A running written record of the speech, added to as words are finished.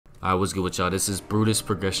Alright, what's good with y'all? This is Brutus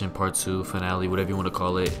Progression Part 2, Finale, whatever you want to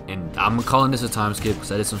call it. And I'm calling this a time skip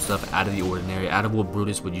because I did some stuff out of the ordinary, out of what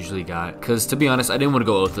Brutus would usually got. Because to be honest, I didn't want to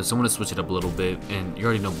go Otha, so I'm going to switch it up a little bit. And you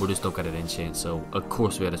already know Brutus don't got an enchant, so of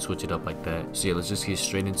course we had to switch it up like that. So yeah, let's just get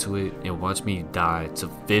straight into it and watch me die to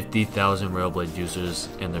 50,000 Railblade users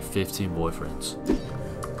and their 15 boyfriends.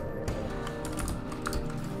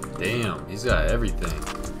 Damn, he's got everything.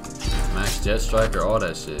 Max Jet Striker, all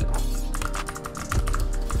that shit.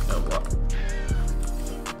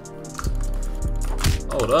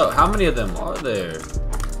 Hold up, how many of them are there?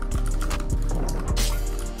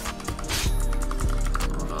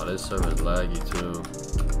 Oh no, this server's laggy too.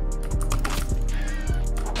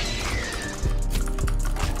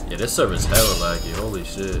 Yeah, this server's hella laggy, holy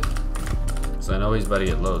shit. So I know he's about to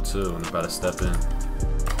get low too, and about to step in.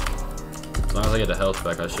 As long as I get the health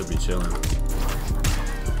back, I should be chilling.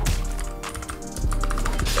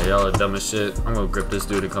 Yeah, y'all are dumb as shit. I'm gonna grip this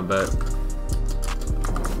dude and come back.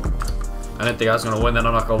 I didn't think I was gonna win that,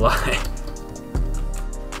 I'm not gonna lie.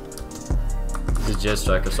 He's a jet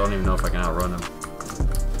striker, so I don't even know if I can outrun him.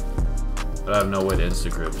 But I have no way to insta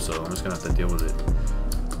grip, so I'm just gonna have to deal with it.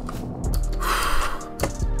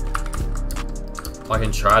 If I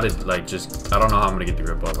can try to, like, just... I don't know how I'm gonna get the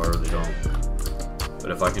grip off, I really don't. But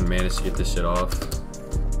if I can manage to get this shit off,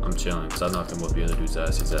 I'm chilling, because I know I can whoop the other dude's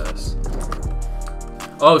ass, his ass.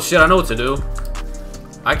 Oh shit, I know what to do.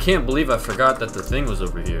 I can't believe I forgot that the thing was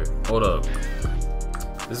over here. Hold up.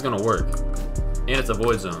 This is gonna work. And it's a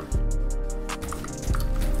void zone.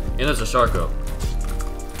 And there's a Sharko.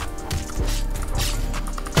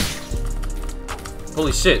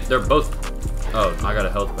 Holy shit, they're both... Oh, I got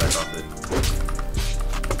a health back off it.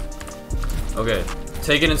 Okay,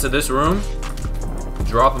 take it into this room.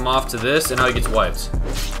 Drop him off to this, and now he gets wiped.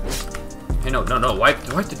 Hey, no, wipe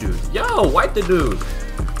the dude. Yo, wipe the dude.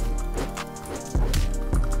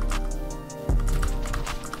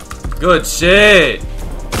 Good shit!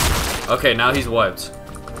 Okay, now he's wiped.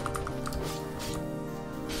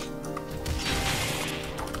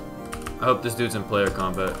 I hope this dude's in player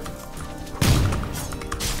combat.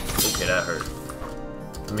 Okay, that hurt.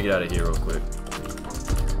 Let me get out of here real quick.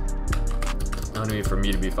 No need for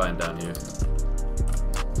me to be fighting down here.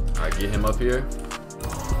 Alright, get him up here.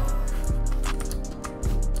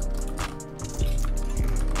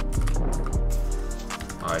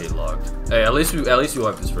 Alright, he locked. Hey, at least we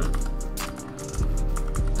wiped his friend.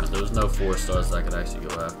 There's no 4 stars that I could actually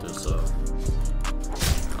go after, so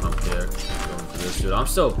I don't care. Going for this dude. I'm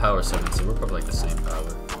still power 17. We're probably like the same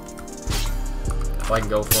power. If I can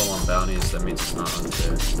go full on bounties, that means it's not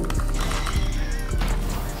unfair.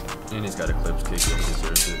 And he's got a Eclipse kick, so he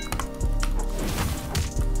deserves it.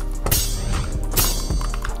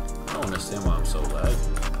 I don't understand why I'm so laggy.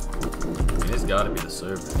 I mean, it's gotta be the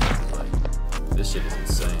server. Like, this shit is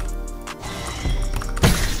insane.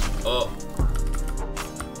 Oh.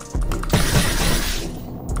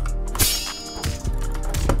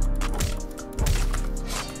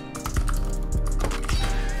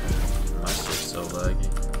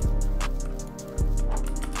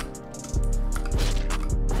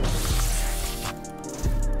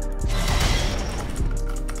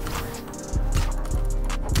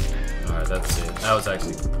 That's it. That was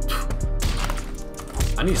actually...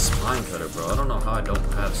 I need Spine Cutter, bro. I don't know how I don't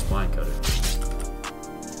have Spine Cutter.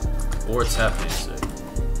 Or Tap Dancer.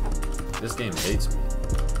 This game hates me.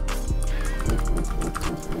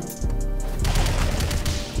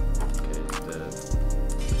 Okay, he's dead.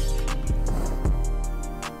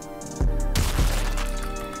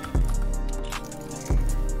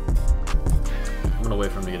 I'm gonna wait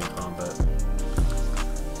for him to get in combat.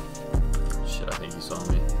 Shit, I think he saw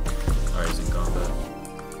me. Alright, he's in combat.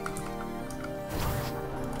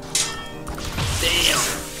 Damn!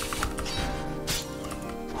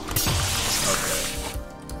 Okay.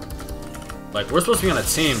 Like, we're supposed to be on a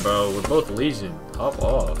team, bro. We're both Legion. Hop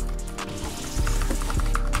off.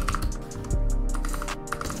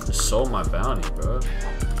 Just sold my bounty, bro.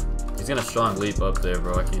 He's gonna strong leap up there,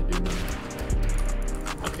 bro. I can't do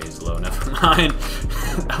nothing. Okay, he's low. Never mind.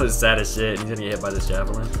 That was sad as shit. He's gonna get hit by this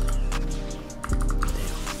javelin.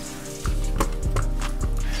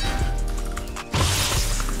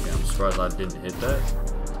 As I didn't hit that.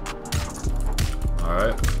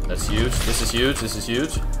 Alright, that's huge. This is huge. This is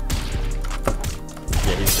huge.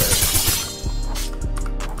 Yeah, he's dead.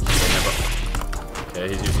 Okay,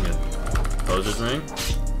 he's using a Poser's Ring.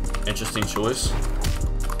 Interesting choice.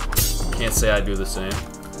 Can't say I do the same.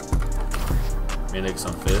 May make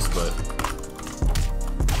some fist, but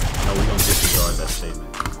no, we don't disregard that statement.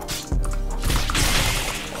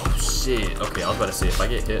 Oh shit. Okay, I was about to say if I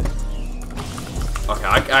get hit. Okay,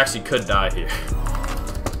 I actually could die here.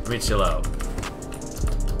 me chill out.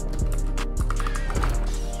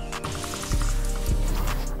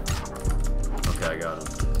 Okay, I got him.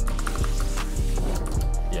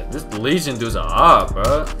 Yeah, this Legion dude's a op,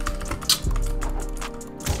 bro.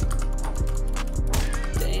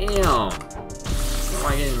 Damn.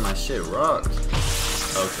 Why am I getting my shit rocked?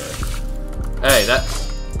 Okay. Hey, that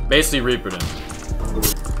basically Reapered him.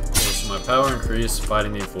 Okay, so my power increased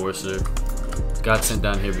fighting the Enforcer. Got sent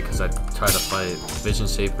down here because I tried to fight Vision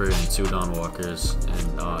Shaper and 2 Dawnwalkers,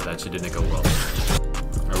 and that shit didn't go well.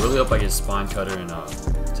 I really hope I get Spine Cutter and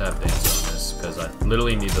Tap Dancer on this, because I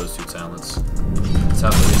literally need those 2 talents.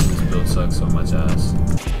 Tap Dancer, this build sucks so much ass.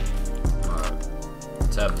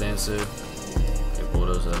 Alright. Tap Dancer. Okay,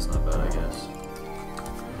 Bulldozer, that's not bad, I guess.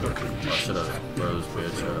 Oh, I should have froze Bear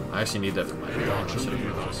Trap. I actually need that for my hero. I should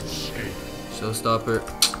have froze. Showstopper.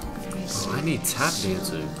 Oh, I need Tap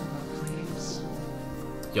Dancer.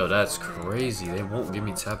 Yo, that's crazy. They won't give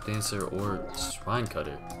me Tap Dancer or Spine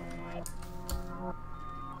Cutter.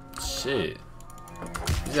 Shit.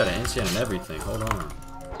 He's got an enchant and everything. Hold on.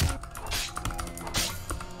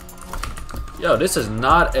 Yo, this is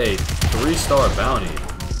not a 3-star bounty.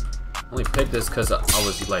 I only picked this because I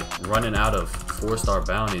was like running out of 4-star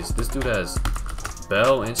bounties. This dude has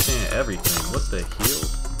Bell, enchant, everything. What the hell?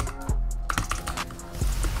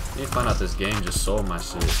 I need to find out this game just sold my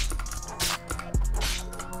shit.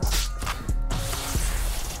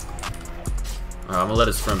 Alright, I'm gonna let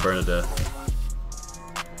his friend burn to death.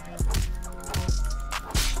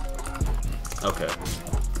 Okay.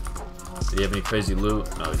 Did he have any crazy loot?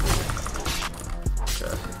 No, he didn't.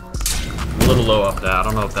 Okay. I'm a little low off that. I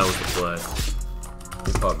don't know if that was the play. Let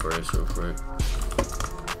me pop Brace real quick.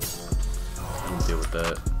 Let me deal with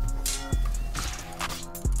that.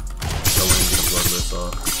 Go in and get a Bloodless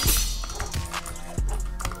off.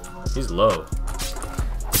 He's low.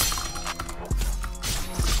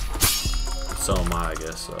 So am I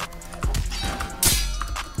guess so.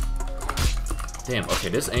 Damn, okay,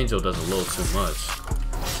 this Angel does a little too much.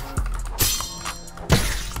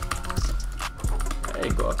 Hey,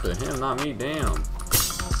 go after him, not me, damn.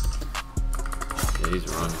 Yeah, he's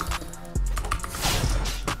running.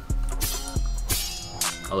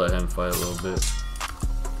 I'll let him fight a little bit.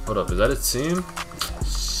 Hold up, is that his team?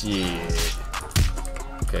 Shit.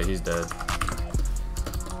 Okay, he's dead.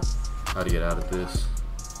 How to get out of this?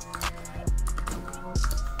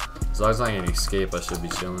 As long as I can escape, I should be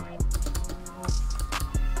chilling.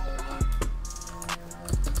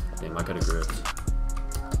 Damn, I could've gripped.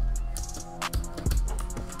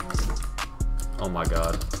 Oh my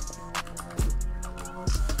god.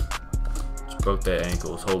 Just broke their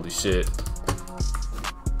ankles, holy shit.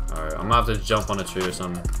 Alright, I'm gonna have to jump on a tree or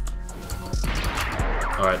something.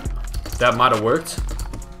 Alright, that might have worked.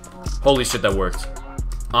 Holy shit, that worked.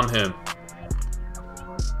 I'm him.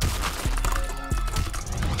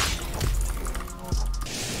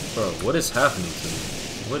 Bro, what is happening to me?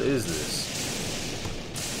 What is this?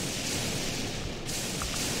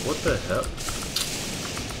 What the hell?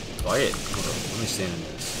 Quiet. Hold on, let me stand in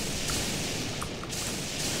this.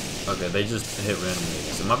 Okay, they just hit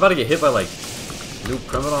randomly. Am I about to get hit by like new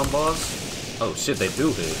Premodon boss? Oh shit, they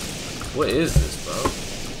do hit. What is this, bro?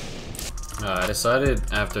 I decided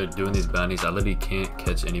after doing these bounties, I literally can't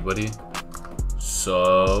catch anybody.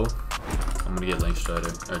 So I'm gonna get Link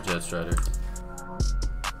Strider or Jet Strider.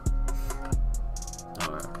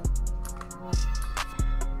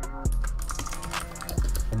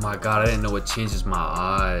 Oh my god, I didn't know it changes my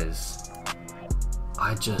eyes.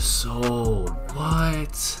 I just sold.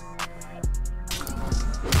 What?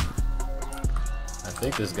 I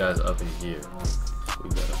think this guy's up in here. We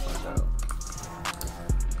gotta find out.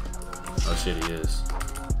 Oh shit, he is.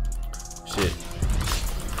 Shit.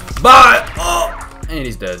 Bye! Oh! And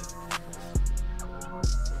he's dead.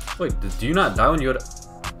 Wait, do you not die when you go to...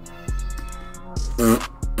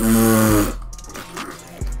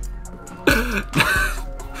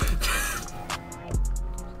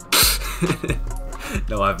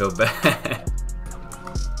 No, I feel bad.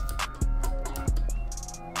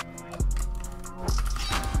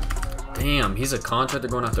 Damn, he's a contractor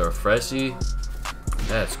going after a freshie?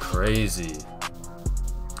 That's crazy.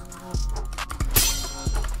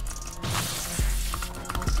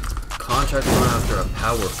 Contractor going after a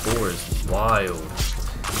power 4 is wild.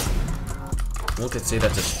 One could say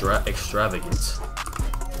that's extravagant.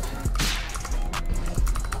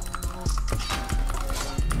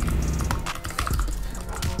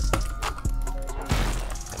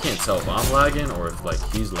 I can't tell if I'm lagging or if like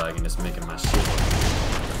he's lagging, it's making my shit work.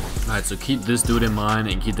 Alright, so keep this dude in mind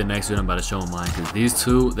and keep the next dude I'm about to show in mind, because these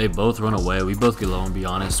two, they both run away. We both get low, and be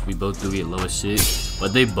honest, we both do get low as shit.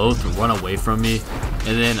 but they both run away from me,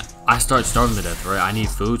 and then I start starving to death, right? I need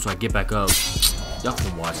food, so I get back up. Y'all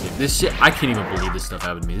can watch it. This shit, I can't even believe this stuff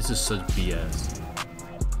happened to me. This is such BS.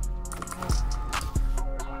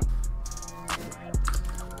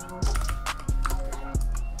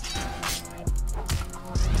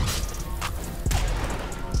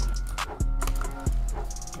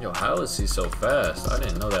 Yo, how is he so fast? I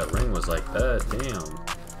didn't know that ring was like that. Damn.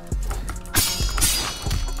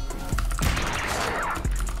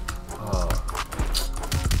 Oh.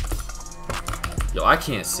 Yo, I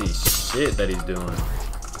can't see shit that he's doing.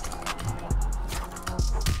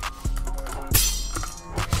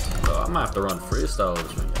 Yo, I might have to run freestyle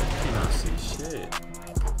this ring. I cannot see shit.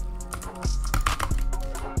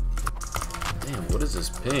 Damn, what is this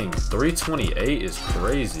ping? 328 is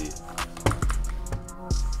crazy.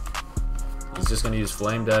 He's just gonna use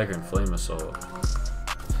Flame Dagger and Flame Assault.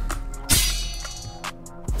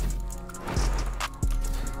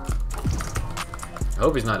 I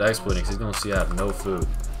hope he's not exploiting, because he's gonna see I have no food.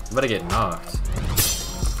 I'm about to get knocked.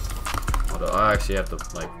 Although I actually have to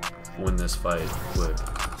like win this fight quick.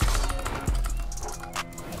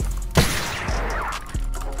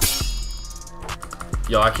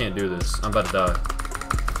 Yo, I can't do this. I'm about to die.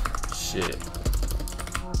 Shit.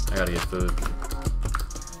 I gotta get food.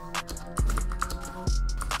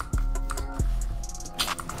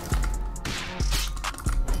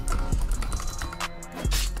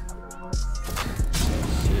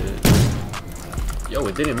 Yo,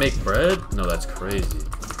 it didn't make bread? No, that's crazy.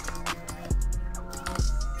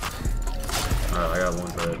 Alright, I got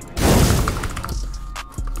one bread.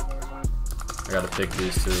 I gotta pick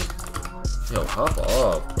these two. Yo, hop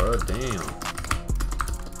off, bro. Damn.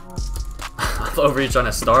 I'm over here trying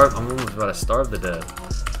to starve. I'm almost about to starve to death.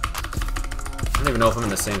 I don't even know if I'm in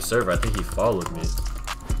the same server. I think he followed me.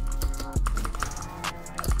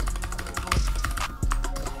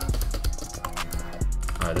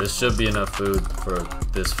 Alright, this should be enough food for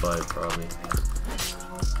this fight, probably.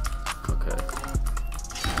 Okay.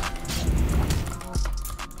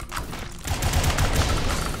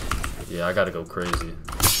 Yeah, I gotta go crazy.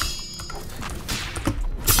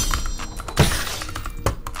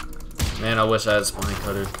 Man, I wish I had Spine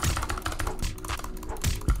Cutter.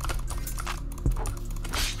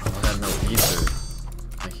 Oh, I got no ether.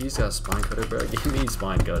 Like, he's got Spine Cutter, bro. Give me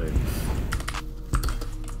Spine Cutter.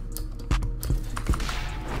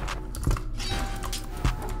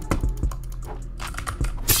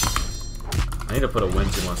 I need to put a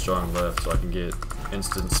wind team on strong left so I can get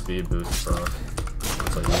instant speed boost off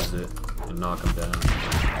once I use it and knock him down.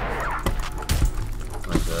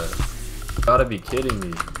 Like that. You gotta be kidding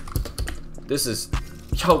me. This is...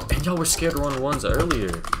 Yo, and y'all were scared to run ones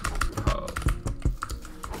earlier. Oh.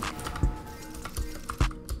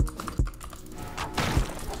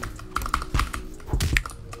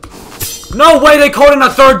 No way they called in a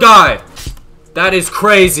third guy! That is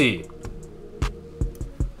crazy.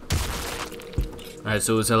 Alright,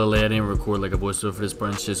 so it's hella late. I didn't record like a voiceover for this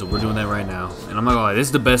part and shit, so we're doing that right now. And I'm not gonna lie, this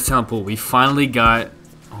is the best talent pool. We finally got...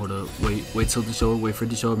 Hold up, wait till the show up, wait for it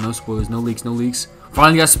to show up. No spoilers, no leaks, no leaks.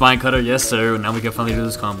 Finally got Spine Cutter, yes sir. Now we can finally do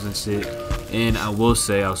those combos and shit. And I will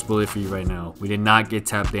say, I'll spoil it for you right now. We did not get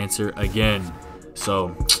Tap Dancer again.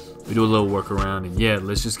 So, we do a little workaround. And yeah,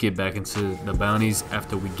 let's just get back into the bounties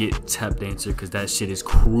after we get Tap Dancer, because that shit is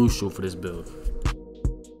crucial for this build.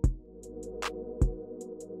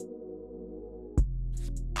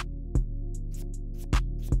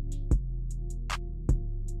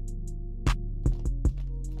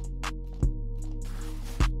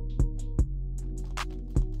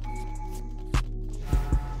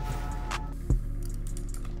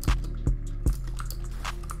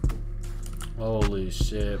 Holy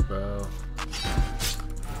shit, bro.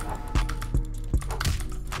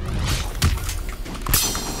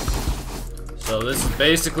 So this is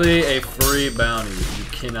basically a free bounty, if you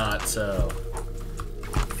cannot tell.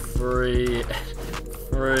 Free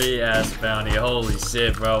ass bounty. Holy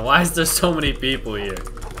shit, bro. Why is there so many people here?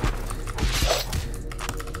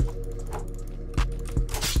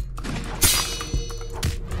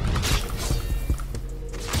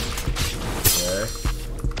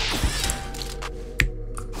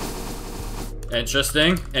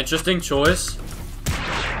 Interesting choice.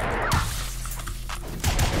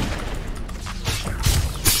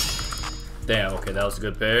 Damn, okay, that was a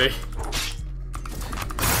good parry.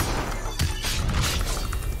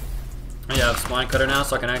 I have Spine Cutter now,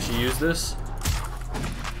 so I can actually use this.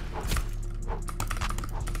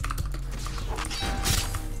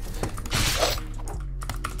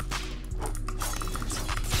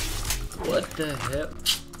 What the hell?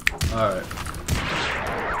 Alright.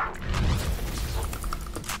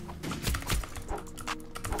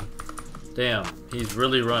 Damn, he's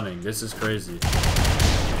really running. This is crazy.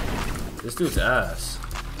 This dude's ass.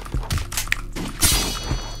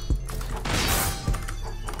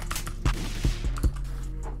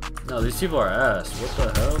 No, these people are ass. What the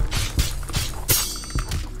hell?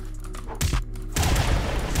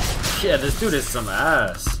 Yeah, this dude is some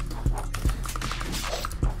ass.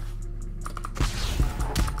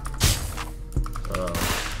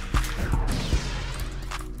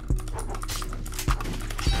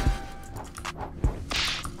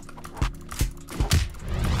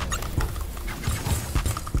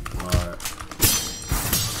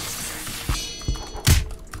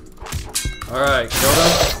 Alright, killed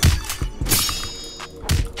him.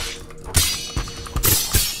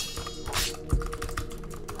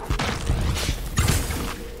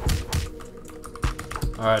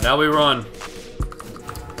 Alright, now we run.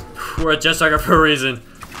 We're a jet striker for a reason.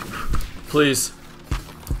 Please.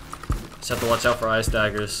 Just have to watch out for ice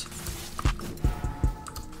daggers.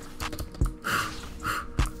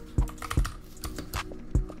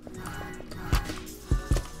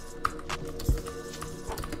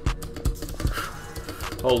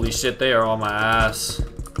 Holy shit, they are on my ass.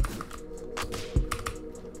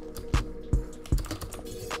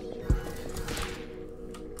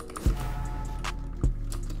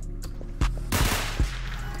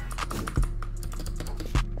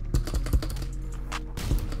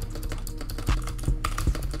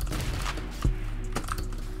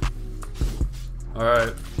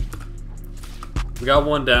 Alright. We got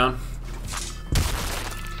one down.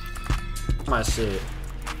 My shit.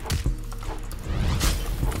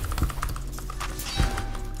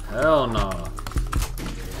 Hell no.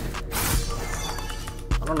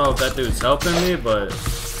 I don't know if that dude's helping me, but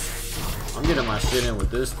I'm getting my shit in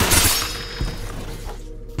with this dude.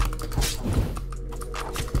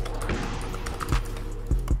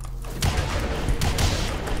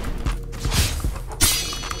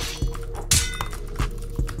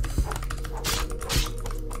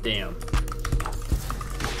 Damn.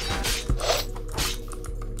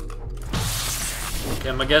 Okay,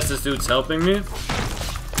 I'm gonna guess this dude's helping me.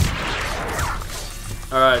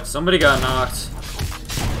 Alright, somebody got knocked.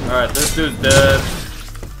 Alright, this dude's dead.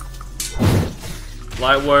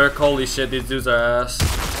 Light work. Holy shit, these dudes are ass.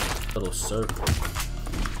 Little circle.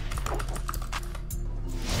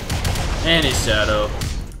 And he's shadow.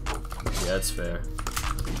 Yeah, that's fair.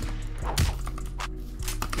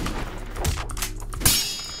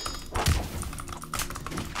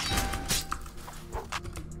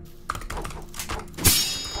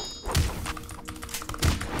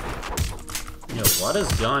 Yo, why does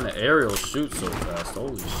gun aerial shoot so fast?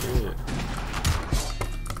 Holy shit.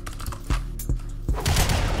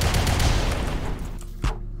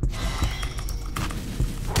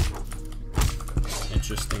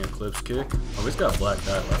 Interesting eclipse kick. Oh, he's got black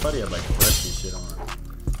dye. I thought he had like freshy shit on.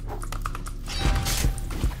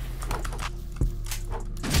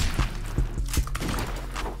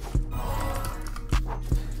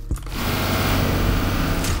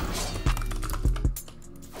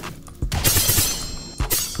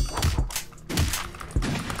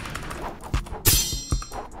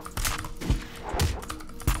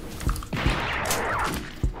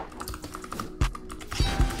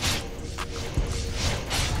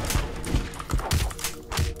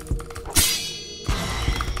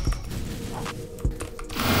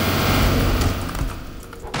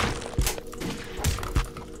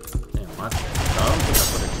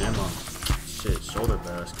 Shoulder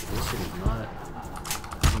basket. This shit is not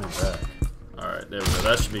coming back. Alright, there we go.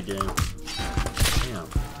 That should be game. Damn.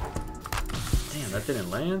 Damn, that didn't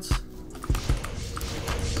land?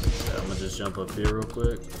 Okay, I'm gonna just jump up here real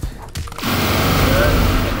quick.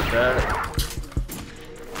 That.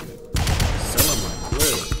 Selling my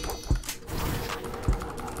clip.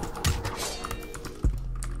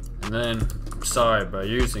 And then, sorry, bro.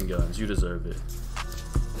 You're using guns. You deserve it.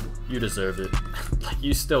 You deserve it. Like,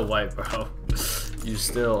 you still white, bro. You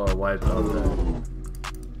still are wiped out there.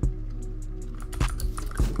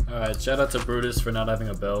 Alright, shout out to Brutus for not having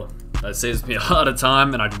a bell. That saves me a lot of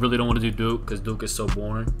time, and I really don't want to do Duke, because Duke is so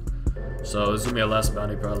boring. So, this is going to be our last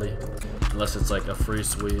bounty, probably. Unless it's like a free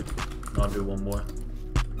sweep. I'll do one more.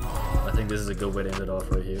 I think this is a good way to end it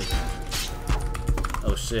off right here.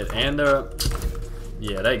 Oh shit, and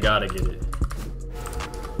yeah, they gotta get it.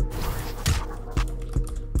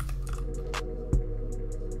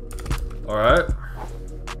 Alright.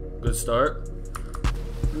 Good start.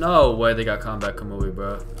 No way they got combat Kamui,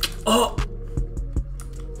 bro. Oh!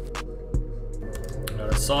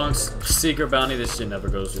 Alright, song's secret bounty. This shit never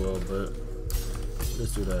goes well, but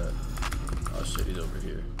let's do that. Oh shit, he's over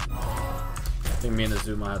here. I think me and this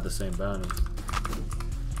dude might have the same bounty.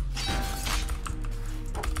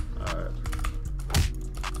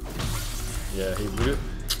 Yeah, he root.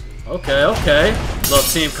 Okay, okay. Little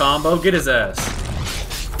team combo. Get his ass.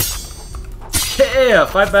 Yeah,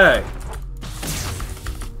 fight back.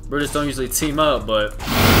 Brutus don't usually team up, but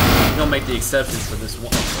you don't make the exceptions for this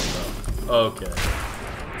one. Okay.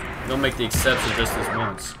 You don't make the exception just this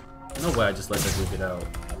once. No way I just let that dude get out.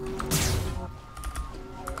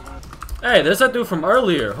 Hey, there's that dude from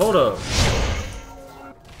earlier. Hold up.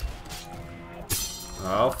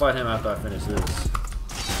 I'll fight him after I finish this.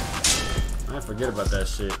 I forget about that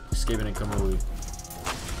shit. Escaping and Kamui.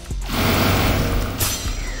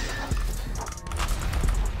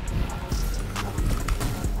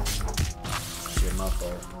 Shit, my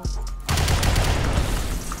fault.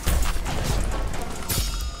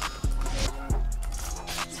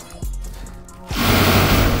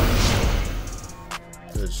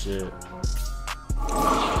 Good shit.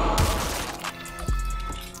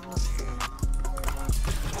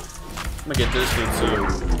 I'm gonna get this dude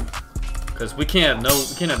too. Cause we can't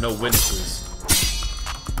have no witnesses.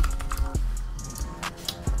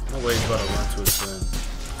 No way he's about to run to his friend.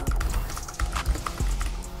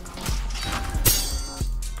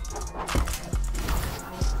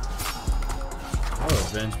 Oh,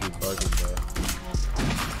 revenge be bugging, bro.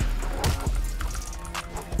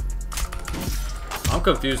 I'm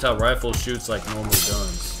confused how rifle shoots like normal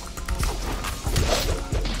guns.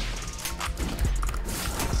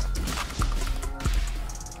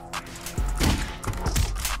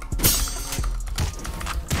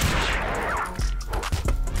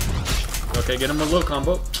 Okay, get him a little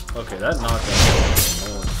combo. Okay, that knocked out.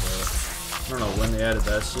 I don't know when they added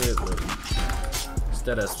that shit, but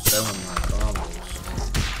instead of selling my combos.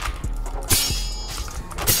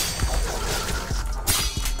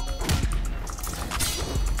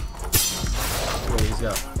 Oh, he's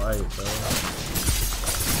got fight, bro.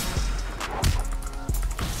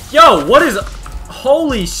 Yo, what is?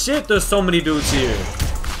 Holy shit! There's so many dudes here.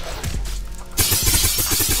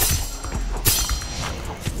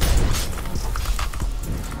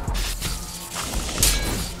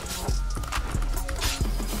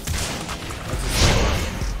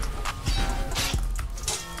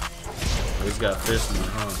 He's got fish in it,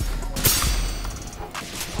 huh?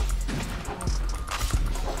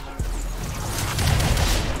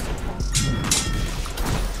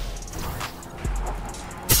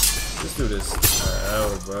 This dude is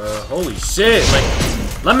hell, bro. Holy shit! Like,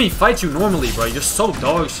 let me fight you normally, bro. You're so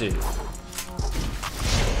dog shit.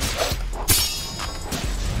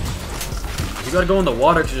 You gotta go in the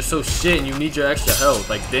water because you're so shit and you need your extra health.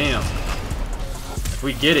 Like, damn. If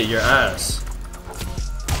we get it, your ass.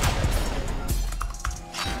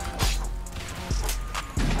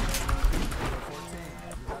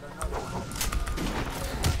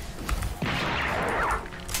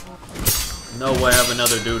 No way I have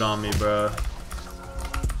another dude on me, bro.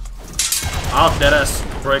 I'll deadass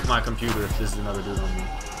break my computer if this is another dude on me.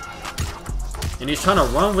 And he's trying to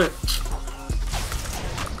run with...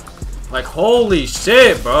 Like, holy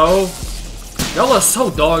shit, bro. Y'all are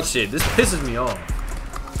so dog shit. This pisses me off.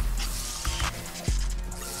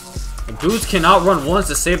 And dudes cannot run once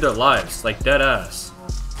to save their lives. Like, deadass.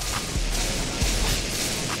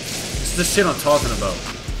 This is the shit I'm talking about.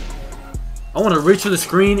 I want to reach for the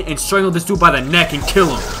screen and strangle this dude by the neck and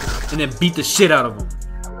kill him. And then beat the shit out of him.